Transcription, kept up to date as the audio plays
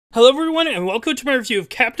Hello everyone and welcome to my review of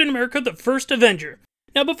Captain America the First Avenger.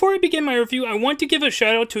 Now before I begin my review, I want to give a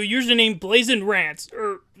shout out to a user named Blazin'rants,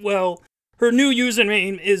 her new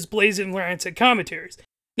username is Blazin'rants&commentaries.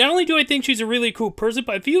 Not only do I think she's a really cool person,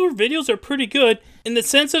 but I feel her videos are pretty good in the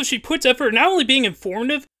sense of she puts effort not only being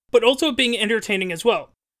informative, but also being entertaining as well.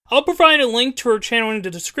 I'll provide a link to her channel in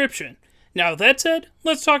the description. Now that said,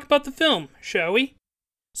 let's talk about the film, shall we?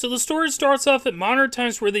 So the story starts off at modern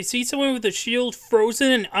times where they see someone with a shield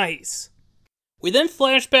frozen in ice. We then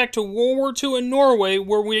flash back to World War II in Norway,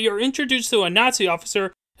 where we are introduced to a Nazi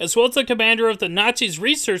officer, as well as the commander of the Nazis'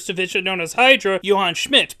 research division known as Hydra, Johann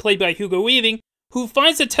Schmidt, played by Hugo Weaving, who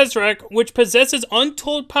finds the Tesseract, which possesses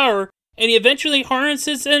untold power, and he eventually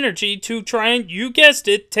harnesses energy to try and, you guessed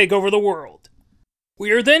it, take over the world.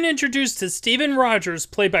 We are then introduced to Stephen Rogers,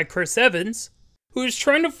 played by Chris Evans, who is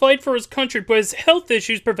trying to fight for his country but his health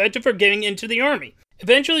issues prevent him from getting into the army.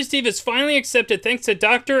 Eventually, Steve is finally accepted thanks to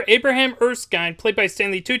Dr. Abraham Erskine, played by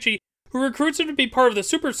Stanley Tucci, who recruits him to be part of the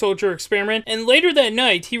super soldier experiment, and later that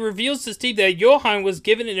night, he reveals to Steve that Johann was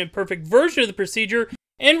given an imperfect version of the procedure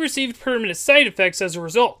and received permanent side effects as a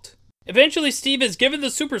result. Eventually, Steve is given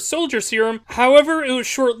the super soldier serum, however, it was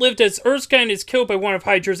short-lived as Erskine is killed by one of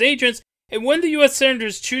Hydra's agents, and when the US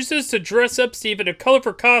Senators chooses to dress up Steve in a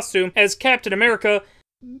colorful costume as Captain America,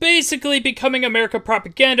 basically becoming America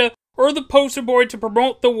propaganda or the poster boy to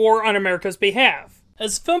promote the war on America's behalf.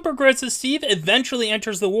 As the film progresses, Steve eventually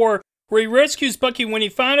enters the war, where he rescues Bucky when he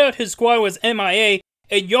found out his squad was MIA,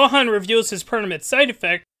 and Johann reveals his permanent side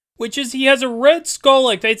effect, which is he has a red skull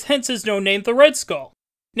like face, hence his known name, the Red Skull.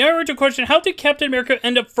 Now we're to question, how did Captain America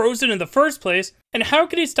end up frozen in the first place, and how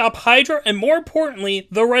could he stop Hydra and more importantly,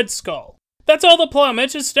 the Red Skull? That's all the plot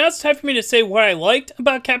mentions, so now it's time for me to say what I liked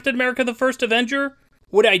about Captain America the First Avenger,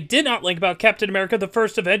 what I did not like about Captain America the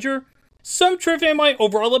First Avenger, some trivia and my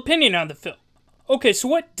overall opinion on the film. Okay, so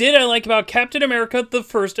what did I like about Captain America the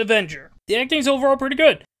First Avenger? The acting's overall pretty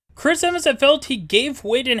good. Chris Evans, I felt he gave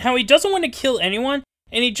weight in how he doesn't want to kill anyone,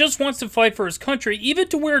 and he just wants to fight for his country, even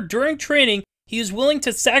to where during training, he is willing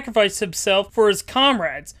to sacrifice himself for his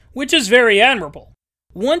comrades, which is very admirable.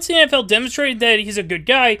 One scene I felt demonstrated that he's a good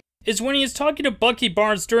guy is when he is talking to Bucky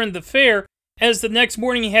Barnes during the fair, as the next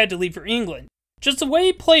morning he had to leave for England. Just the way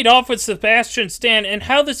he played off with Sebastian Stan and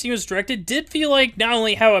how the scene was directed did feel like not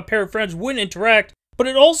only how a pair of friends would interact, but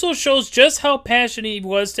it also shows just how passionate he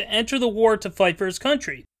was to enter the war to fight for his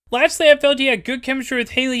country. Lastly, I felt he had good chemistry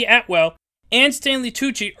with Haley Atwell and Stanley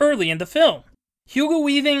Tucci early in the film. Hugo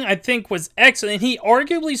Weaving, I think, was excellent, and he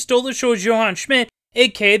arguably stole the show as Johann Schmidt,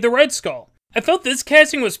 aka the Red Skull. I felt this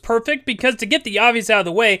casting was perfect because, to get the obvious out of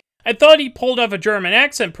the way, I thought he pulled off a German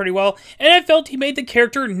accent pretty well, and I felt he made the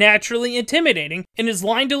character naturally intimidating in his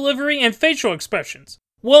line delivery and facial expressions.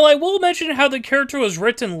 While I will mention how the character was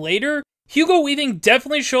written later, Hugo Weaving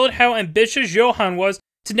definitely showed how ambitious Johann was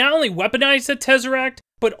to not only weaponize the Tesseract,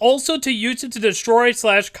 but also to use it to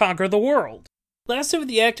destroy/conquer the world. Lastly, with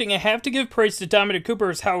the acting, I have to give praise to Dominic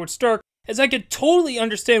Cooper as Howard Stark, as I could totally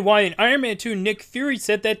understand why in Iron Man 2 Nick Fury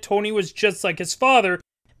said that Tony was just like his father,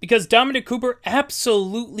 because Dominic Cooper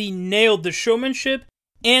absolutely nailed the showmanship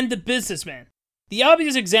and the businessman. The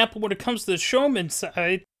obvious example when it comes to the showman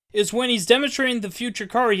side is when he's demonstrating the future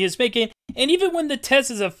car he is making, and even when the test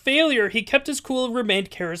is a failure, he kept his cool and remained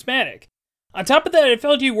charismatic. On top of that, I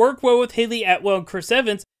felt he worked well with Haley Atwell and Chris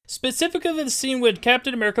Evans, specifically the scene when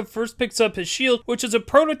Captain America first picks up his shield, which is a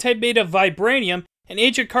prototype made of vibranium, and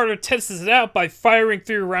Agent Carter tests it out by firing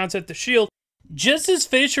 3 rounds at the shield. Just his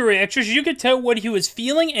facial reactions, you could tell what he was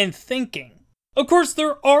feeling and thinking. Of course,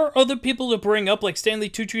 there are other people to bring up, like Stanley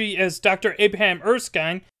Tucci as Dr. Abraham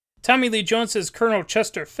Erskine, Tommy Lee Jones as Colonel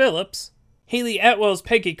Chester Phillips, Haley Atwell as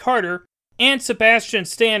Peggy Carter, and Sebastian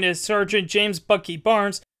Stan as Sergeant James Bucky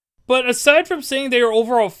Barnes. But aside from saying they are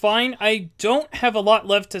overall fine, I don't have a lot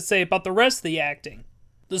left to say about the rest of the acting.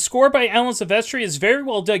 The score by Alan Silvestri is very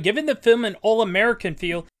well done, giving the film an all-American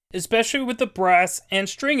feel, especially with the brass and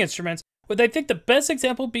string instruments, with I think the best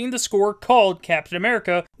example being the score called Captain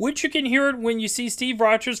America, which you can hear it when you see Steve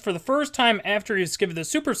Rogers for the first time after he was given the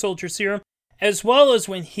super soldier serum, as well as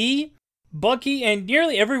when he, Bucky, and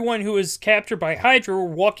nearly everyone who was captured by Hydra were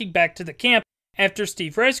walking back to the camp after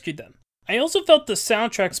Steve rescued them. I also felt the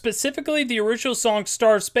soundtrack, specifically the original song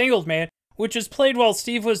Star Spangled Man, which is played while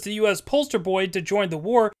Steve was the US poster boy to join the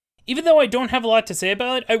war. Even though I don't have a lot to say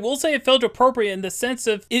about it, I will say it felt appropriate in the sense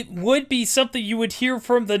of it would be something you would hear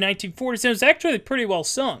from the 1940s, and it was actually pretty well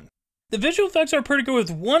sung. The visual effects are pretty good,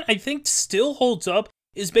 with one I think still holds up,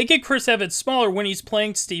 is making Chris Evans smaller when he's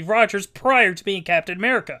playing Steve Rogers prior to being Captain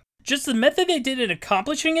America. Just the method they did in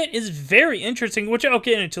accomplishing it is very interesting, which I'll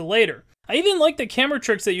get into later. I even like the camera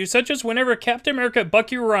tricks they use, such as whenever Captain America and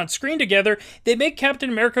Bucky were on screen together, they make Captain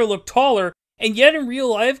America look taller, and yet in real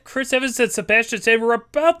life, Chris Evans and Sebastian Stan were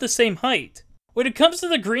about the same height. When it comes to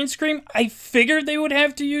the green screen, I figured they would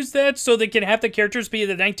have to use that so they can have the characters be in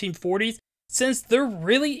the 1940s, since there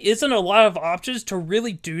really isn't a lot of options to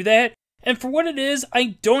really do that, and for what it is,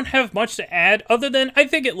 I don't have much to add other than I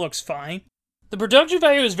think it looks fine. The production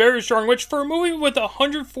value is very strong, which for a movie with a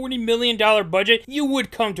 $140 million budget, you would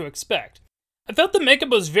come to expect. I felt the makeup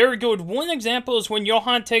was very good. One example is when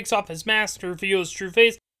Johan takes off his mask to reveal his true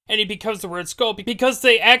face, and he becomes the Red Skull, because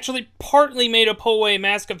they actually partly made a pull-away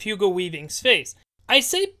mask of Hugo Weaving's face. I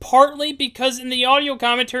say partly because in the audio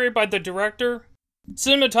commentary by the director,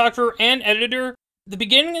 cinematographer, and editor, the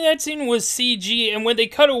beginning of that scene was CG, and when they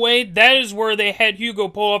cut away, that is where they had Hugo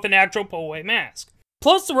pull off an actual pull-away mask.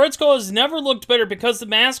 Plus, the Red Skull has never looked better because the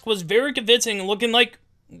mask was very convincing and looking like,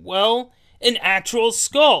 well, an actual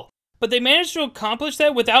skull. But they managed to accomplish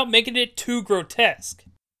that without making it too grotesque.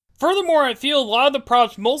 Furthermore, I feel a lot of the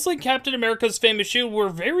props, mostly Captain America's famous shield, were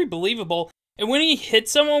very believable, and when he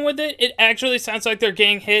hits someone with it, it actually sounds like they're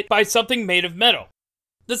getting hit by something made of metal.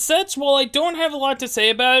 The sets, while I don't have a lot to say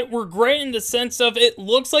about it, were great in the sense of it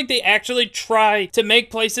looks like they actually try to make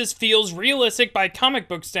places feel realistic by comic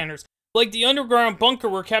book standards. Like the underground bunker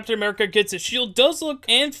where Captain America gets his shield does look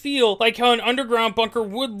and feel like how an underground bunker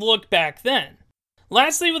would look back then.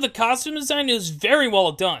 Lastly, with the costume design, it was very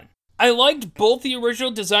well done. I liked both the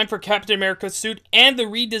original design for Captain America's suit and the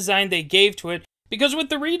redesign they gave to it, because with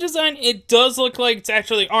the redesign, it does look like it's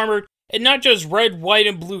actually armored, and not just red, white,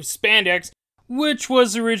 and blue spandex, which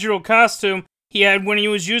was the original costume he had when he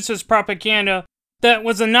was used as propaganda. That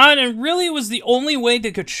was a nod, and really was the only way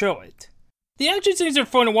they could show it. The action scenes are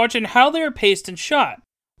fun to watch and how they are paced and shot.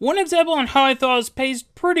 One example on how I thought it was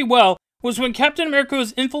paced pretty well was when Captain America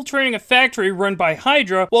was infiltrating a factory run by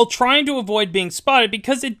Hydra while trying to avoid being spotted,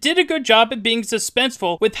 because it did a good job at being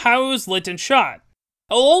suspenseful with how it was lit and shot.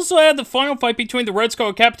 I'll also add the final fight between the Red Skull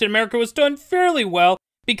and Captain America was done fairly well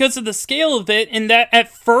because of the scale of it, in that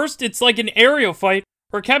at first it's like an aerial fight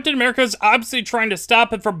where Captain America is obviously trying to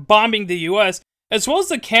stop it from bombing the US, as well as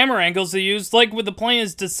the camera angles they used, like when the plane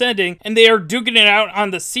is descending and they are duking it out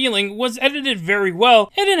on the ceiling, was edited very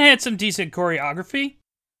well, and it had some decent choreography.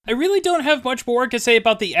 I really don't have much more to say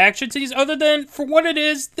about the action scenes other than, for what it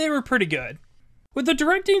is, they were pretty good. With the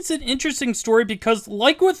directing, it's an interesting story because,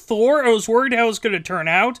 like with Thor, I was worried how it was going to turn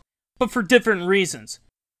out, but for different reasons.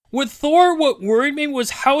 With Thor, what worried me was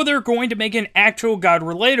how they're going to make an actual god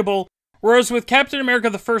relatable, whereas with Captain America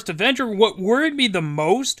the First Avenger, what worried me the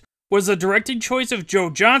most was the directing choice of Joe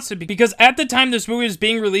Johnston, because at the time this movie was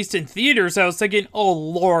being released in theaters, I was thinking, oh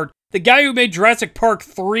lord, the guy who made Jurassic Park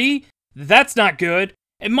 3? That's not good.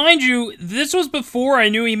 And mind you, this was before I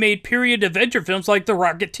knew he made period Avenger films like The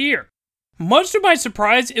Rocketeer. Much to my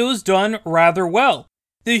surprise, it was done rather well.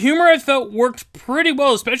 The humor I felt worked pretty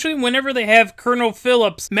well, especially whenever they have Colonel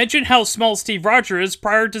Phillips mention how small Steve Rogers is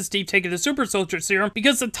prior to Steve taking the super soldier serum,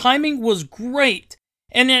 because the timing was great.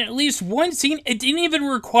 And in at least one scene, it didn't even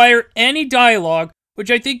require any dialogue,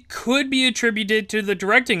 which I think could be attributed to the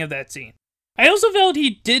directing of that scene. I also felt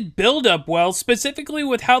he did build up well, specifically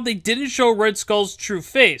with how they didn't show Red Skull's true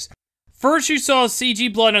face. First you saw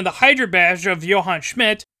CG blood on the Hydra badge of Johann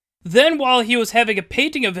Schmidt, then while he was having a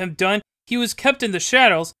painting of him done, he was kept in the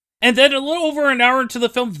shadows, and then a little over an hour into the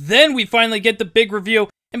film, then we finally get the big reveal,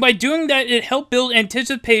 and by doing that it helped build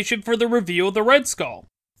anticipation for the reveal of the Red Skull.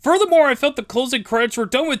 Furthermore, I felt the closing credits were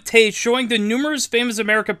done with taste, showing the numerous famous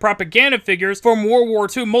American propaganda figures from World War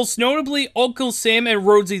II, most notably Uncle Sam and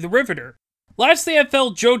Rhodesy the Riveter. Lastly, I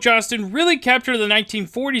felt Joe Johnston really captured the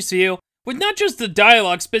 1940s feel, with not just the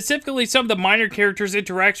dialogue, specifically some of the minor characters'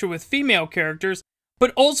 interaction with female characters,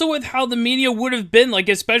 but also with how the media would have been like,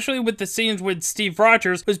 especially with the scenes when Steve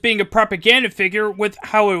Rogers was being a propaganda figure with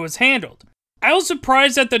how it was handled. I was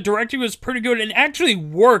surprised that the directing was pretty good and actually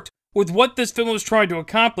worked with what this film was trying to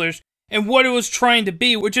accomplish and what it was trying to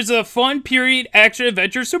be, which is a fun period action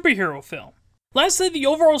adventure superhero film. Lastly, the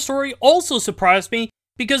overall story also surprised me,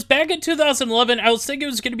 because back in 2011, I was thinking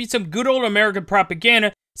it was going to be some good old American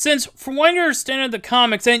propaganda, since from what I understand of the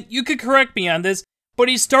comics, and you could correct me on this, but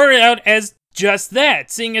he started out as just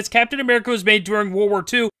that, seeing as Captain America was made during World War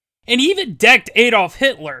II, and he even decked Adolf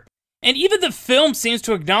Hitler. And even the film seems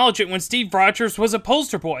to acknowledge it when Steve Rogers was a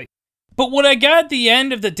poster boy. But what I got at the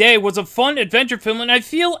end of the day was a fun adventure film, and I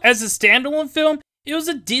feel as a standalone film, it was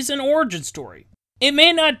a decent origin story. It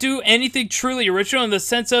may not do anything truly original in the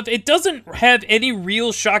sense of it doesn't have any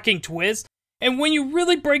real shocking twist, and when you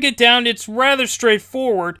really break it down, it's rather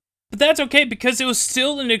straightforward, But that's okay because it was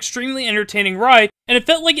still an extremely entertaining ride, and it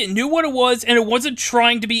felt like it knew what it was and it wasn't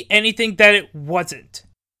trying to be anything that it wasn't.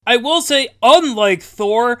 I will say, unlike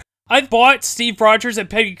Thor, I've bought Steve Rogers and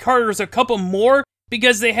Peggy Carter's a couple more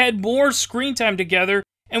because they had more screen time together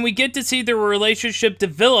and we get to see their relationship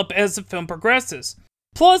develop as the film progresses.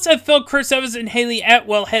 Plus, I felt Chris Evans and Hayley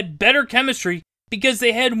Atwell had better chemistry because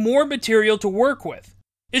they had more material to work with.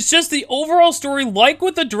 It's just the overall story, like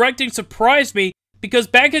with the directing, surprised me because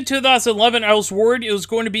back in 2011 I was worried it was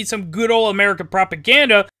going to be some good old American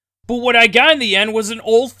propaganda, but what I got in the end was an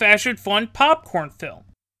old-fashioned fun popcorn film.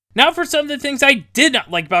 Now for some of the things I did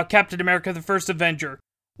not like about Captain America the First Avenger.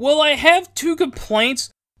 Well, I have two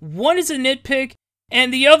complaints. One is a nitpick,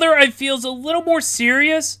 and the other I feel is a little more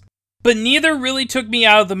serious, but neither really took me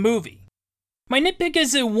out of the movie. My nitpick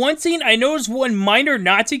is in one scene I noticed one minor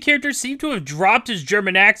Nazi character seemed to have dropped his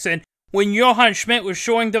German accent when Johann Schmidt was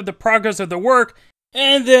showing them the progress of the work,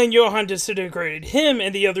 and then Johann disintegrated him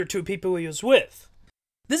and the other two people he was with.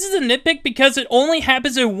 This is a nitpick because it only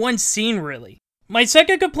happens in one scene really. My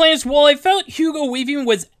second complaint is while I felt Hugo Weaving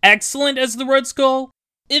was excellent as the Red Skull,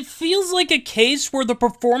 it feels like a case where the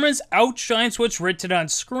performance outshines what's written on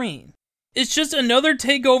screen. It's just another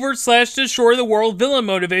takeover / destroy the world villain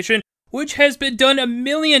motivation, which has been done a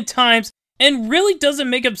million times and really doesn't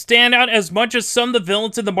make him stand out as much as some of the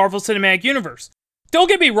villains in the Marvel Cinematic Universe. Don't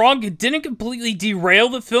get me wrong, it didn't completely derail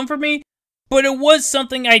the film for me, but it was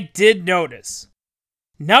something I did notice.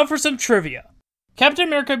 Now for some trivia. Captain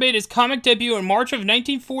America made his comic debut in March of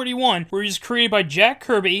 1941, where he was created by Jack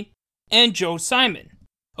Kirby and Joe Simon.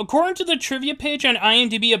 According to the trivia page on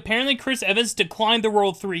IMDb, apparently Chris Evans declined the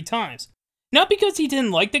role 3 times. Not because he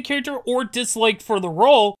didn't like the character or disliked for the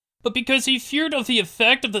role, but because he feared of the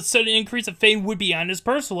effect of the sudden increase of fame would be on his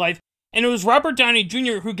personal life, and it was Robert Downey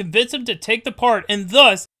Jr. who convinced him to take the part and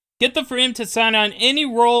thus get the freedom to sign on any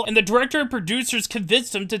role, and the director and producers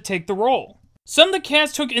convinced him to take the role. Some of the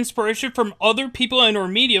cast took inspiration from other people and or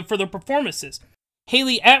media for their performances.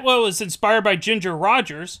 Hayley Atwell was inspired by Ginger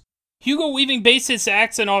Rogers. Hugo Weaving based his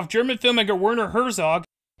accent off German filmmaker Werner Herzog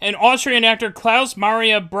and Austrian actor Klaus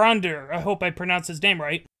Maria Brandner. I hope I pronounced his name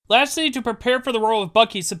right. Lastly, to prepare for the role of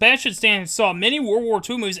Bucky, Sebastian Stan saw many World War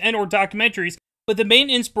II movies and or documentaries, with the main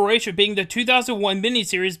inspiration being the 2001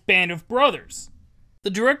 miniseries Band of Brothers. The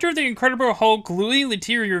director of The Incredible Hulk, Louis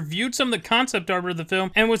Leterrier, reviewed some of the concept art of the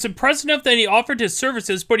film and was impressed enough that he offered his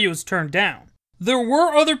services, but he was turned down. There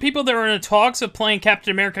were other people that were in the talks of playing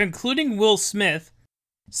Captain America, including Will Smith,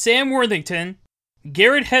 Sam Worthington,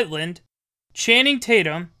 Garrett Hedlund, Channing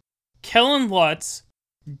Tatum, Kellen Lutz,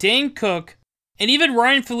 Dane Cook, and even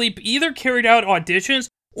Ryan Philippe either carried out auditions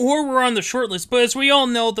or were on the shortlist, but as we all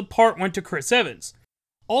know, the part went to Chris Evans.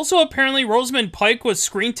 Also, apparently, Rosamund Pike was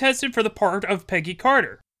screen tested for the part of Peggy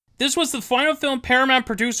Carter. This was the final film Paramount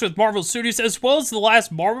produced with Marvel Studios, as well as the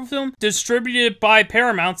last Marvel film distributed by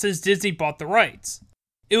Paramount since Disney bought the rights.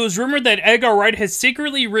 It was rumored that Edgar Wright has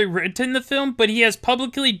secretly rewritten the film, but he has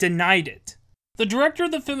publicly denied it. The director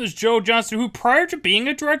of the film is Joe Johnston, who prior to being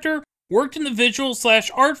a director, worked in the visual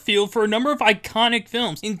 / art field for a number of iconic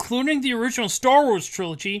films, including the original Star Wars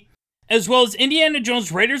trilogy, as well as Indiana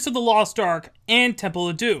Jones' Raiders of the Lost Ark and Temple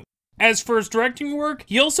of Doom. As for his directing work,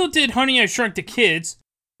 he also did Honey, I Shrunk the Kids,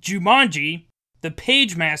 Jumanji, The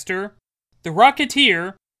Page Master, The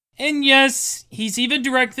Rocketeer, and yes, he's even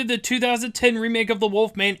directed the 2010 remake of The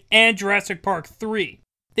Wolfman and Jurassic Park 3.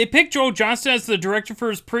 They picked Joe Johnston as the director for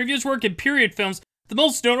his previous work in period films, the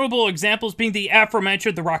most notable examples being the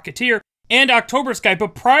aforementioned The Rocketeer and October Sky,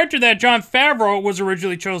 but prior to that, Jon Favreau was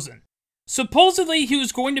originally chosen. Supposedly, he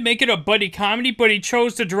was going to make it a buddy comedy, but he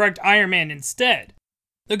chose to direct Iron Man instead.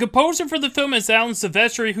 The composer for the film is Alan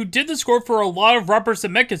Silvestri, who did the score for a lot of Robert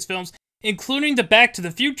Zemeckis films, including the Back to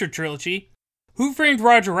the Future trilogy, Who Framed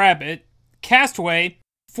Roger Rabbit, Castaway,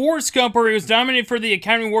 Forrest Gump, where he was nominated for the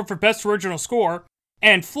Academy Award for Best Original Score,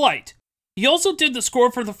 and Flight. He also did the score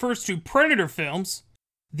for the first 2 Predator films,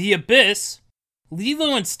 The Abyss,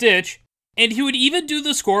 Lilo and Stitch, and he would even do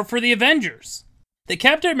the score for the Avengers. The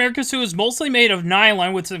Captain America suit is mostly made of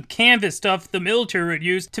nylon with some canvas stuff the military would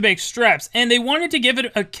use to make straps, and they wanted to give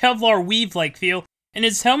it a Kevlar weave-like feel, and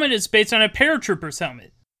his helmet is based on a paratrooper's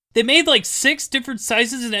helmet. They made like 6 different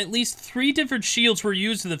sizes and at least 3 different shields were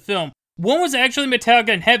used in the film. One was actually metallic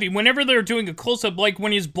and heavy whenever they were doing a close-up, like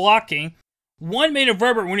when he's blocking, one made of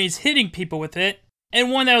rubber when he's hitting people with it,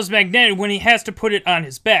 and one that was magnetic when he has to put it on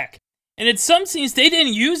his back. And in some scenes, they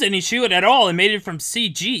didn't use any shield at all and made it from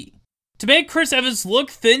CG. To make Chris Evans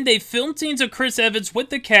look thin, they filmed scenes of Chris Evans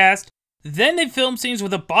with the cast, then they filmed scenes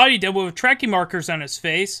with a body double with tracking markers on his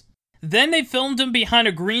face, then they filmed him behind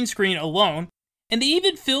a green screen alone, and they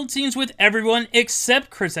even filled scenes with everyone except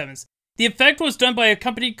Chris Evans. The effect was done by a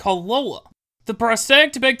company called Lola. The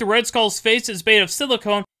prosthetic to make the Red Skull's face is made of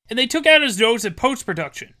silicone, and they took out his nose in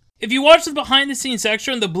post-production. If you watch the behind-the-scenes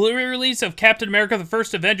extra in the Blu-ray release of Captain America the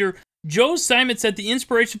First Avenger, Joe Simon said the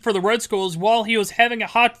inspiration for the Red Skull is while he was having a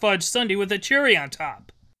hot fudge sundae with a cherry on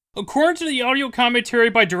top. According to the audio commentary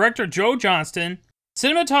by director Joe Johnston,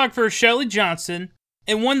 cinematographer Shelley Johnson,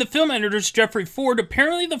 and one of the film editors, Jeffrey Ford,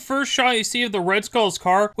 apparently the first shot you see of the Red Skull's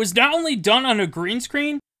car was not only done on a green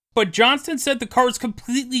screen, but Johnston said the car was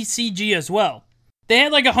completely CG as well. They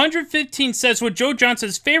had like 115 sets, with Joe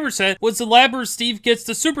Johnston's favorite set was the lab where Steve gets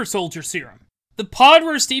the super soldier serum. The pod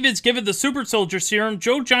where Steve is given the super soldier serum,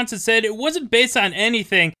 Joe Johnston said it wasn't based on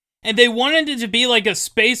anything, and they wanted it to be like a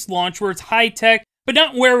space launch where it's high-tech, but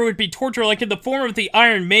not where it would be torture like in the form of the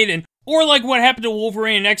Iron Maiden, or like what happened to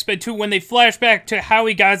Wolverine in X-Men 2 when they flash back to how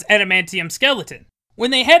he got his adamantium skeleton.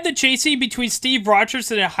 When they had the chase scene between Steve Rogers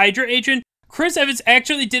and a Hydra agent, Chris Evans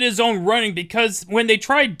actually did his own running because when they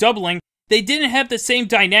tried doubling, they didn't have the same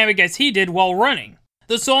dynamic as he did while running.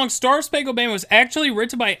 The song Star Spangled Banner was actually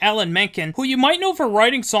written by Alan Menken, who you might know for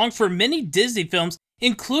writing songs for many Disney films,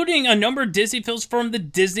 including a number of Disney films from the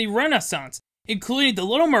Disney Renaissance, including The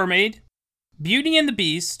Little Mermaid, Beauty and the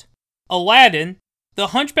Beast, Aladdin, The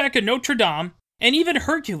Hunchback of Notre Dame, and even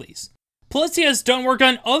Hercules. Plus, he has done work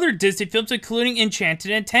on other Disney films, including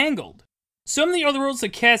Enchanted and Tangled. Some of the other roles the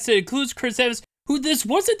cast did includes Chris Evans, who this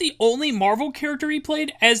wasn't the only Marvel character he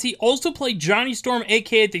played, as he also played Johnny Storm,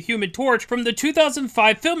 aka the Human Torch, from the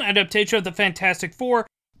 2005 film adaptation of the Fantastic Four,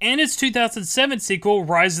 and its 2007 sequel,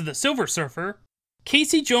 Rise of the Silver Surfer,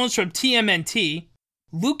 Casey Jones from TMNT,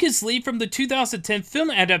 Lucas Lee from the 2010 film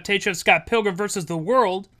adaptation of Scott Pilgrim vs. the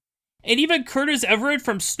World, and even Curtis Everett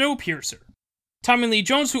from Snowpiercer. Tommy Lee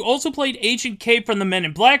Jones, who also played Agent K from the Men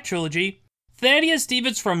in Black trilogy, Thaddeus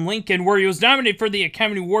Stevens from Lincoln, where he was nominated for the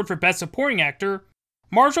Academy Award for Best Supporting Actor,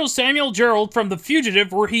 Marshall Samuel Gerald from The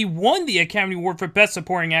Fugitive, where he won the Academy Award for Best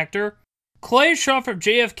Supporting Actor, Clay Shaw from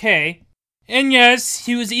JFK, and yes,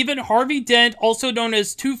 he was even Harvey Dent, also known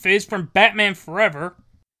as Two-Face from Batman Forever.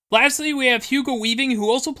 Lastly, we have Hugo Weaving,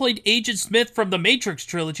 who also played Agent Smith from the Matrix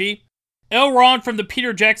trilogy, Elrond from the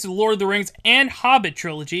Peter Jackson Lord of the Rings and Hobbit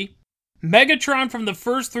trilogy, Megatron from the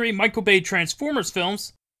first 3 Michael Bay Transformers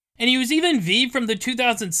films, and he was even V from the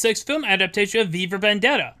 2006 film adaptation of V for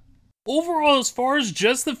Vendetta. Overall, as far as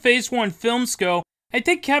just the Phase 1 films go, I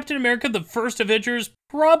think Captain America the First Avenger is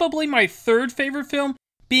probably my third favorite film,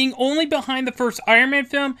 being only behind the first Iron Man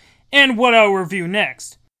film and what I'll review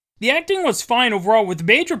next. The acting was fine overall, with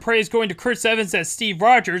major praise going to Chris Evans as Steve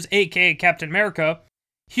Rogers, aka Captain America,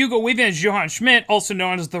 Hugo Weaving as Johann Schmidt, also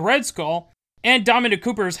known as the Red Skull, and Dominic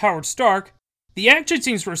Cooper as Howard Stark. The action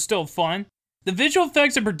scenes were still fun. The visual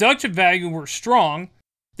effects and production value were strong.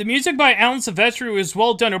 The music by Alan Silvestri was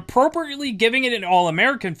well done, appropriately giving it an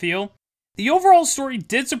all-American feel. The overall story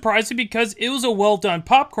did surprise me because it was a well-done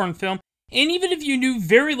popcorn film, and even if you knew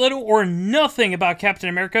very little or nothing about Captain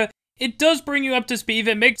America, it does bring you up to speed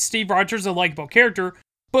and make Steve Rogers a likable character.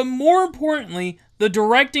 But more importantly, the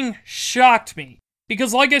directing shocked me.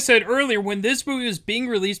 Because like I said earlier, when this movie was being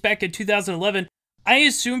released back in 2011, I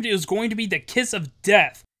assumed it was going to be the kiss of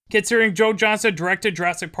death, considering Joe Johnston directed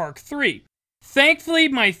Jurassic Park 3. Thankfully,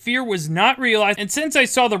 my fear was not realized, and since I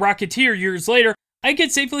saw The Rocketeer years later, I can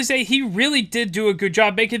safely say he really did do a good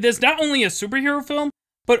job making this not only a superhero film,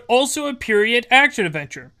 but also a period action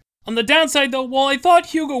adventure. On the downside though, while I thought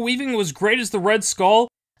Hugo Weaving was great as the Red Skull,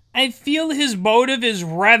 I feel his motive is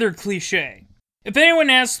rather cliche. If anyone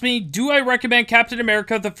asks me, do I recommend Captain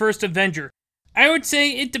America the First Avenger? I would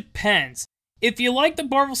say it depends. If you like the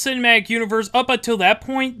Marvel Cinematic Universe up until that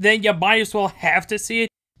point, then you might as well have to see it,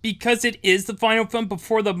 because it is the final film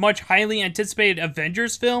before the much highly anticipated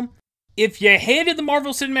Avengers film. If you hated the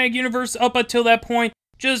Marvel Cinematic Universe up until that point,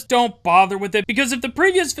 just don't bother with it, because if the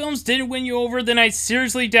previous films didn't win you over, then I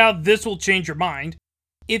seriously doubt this will change your mind.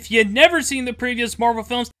 If you'd never seen the previous Marvel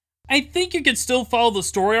films, I think you could still follow the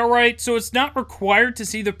story alright, so it's not required to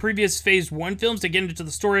see the previous Phase 1 films to get into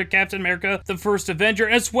the story of Captain America the First Avenger,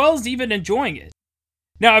 as well as even enjoying it.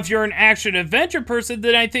 Now, if you're an action-adventure person,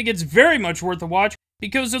 then I think it's very much worth a watch,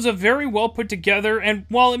 because it was a very well put together, and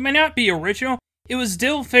while it may not be original, it was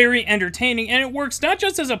still very entertaining, and it works not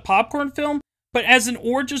just as a popcorn film, but as an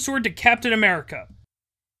origin story to Captain America.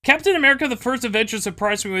 Captain America the First Avenger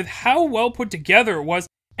surprised me with how well put together it was,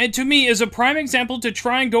 and to me is a prime example to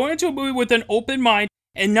try and go into a movie with an open mind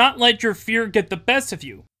and not let your fear get the best of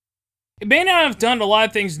you. It may not have done a lot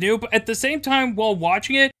of things new, but at the same time, while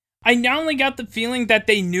watching it, I not only got the feeling that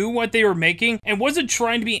they knew what they were making and wasn't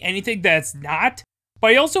trying to be anything that's not,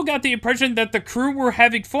 but I also got the impression that the crew were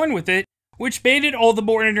having fun with it, which made it all the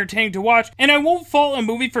more entertaining to watch, and I won't fault a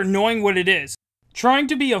movie for knowing what it is. Trying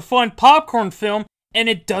to be a fun popcorn film, and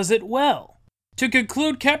it does it well. To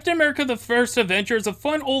conclude, Captain America the First Avenger is a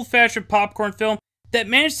fun old-fashioned popcorn film that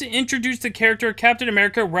managed to introduce the character of Captain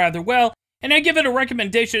America rather well, and I give it a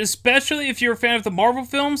recommendation, especially if you're a fan of the Marvel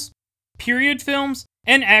films, period films,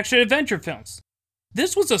 and action adventure films.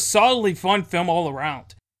 This was a solidly fun film all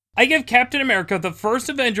around. I give Captain America the First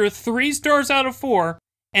Avenger 3 stars out of 4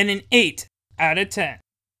 and an 8 out of 10.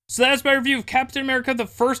 So that's my review of Captain America the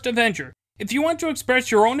First Avenger. If you want to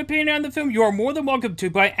express your own opinion on the film, you are more than welcome to,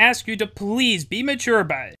 but I ask you to please be mature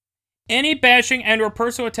about it. Any bashing and or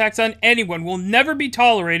personal attacks on anyone will never be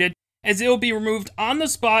tolerated, as it will be removed on the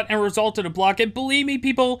spot and result in a block, and believe me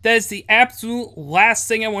people, that is the absolute last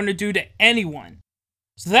thing I want to do to anyone.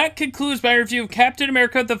 So that concludes my review of Captain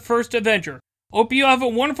America the First Avenger. Hope you have a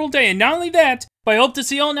wonderful day, and not only that, but I hope to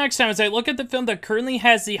see you all next time as I look at the film that currently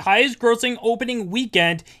has the highest grossing opening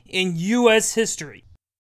weekend in US history.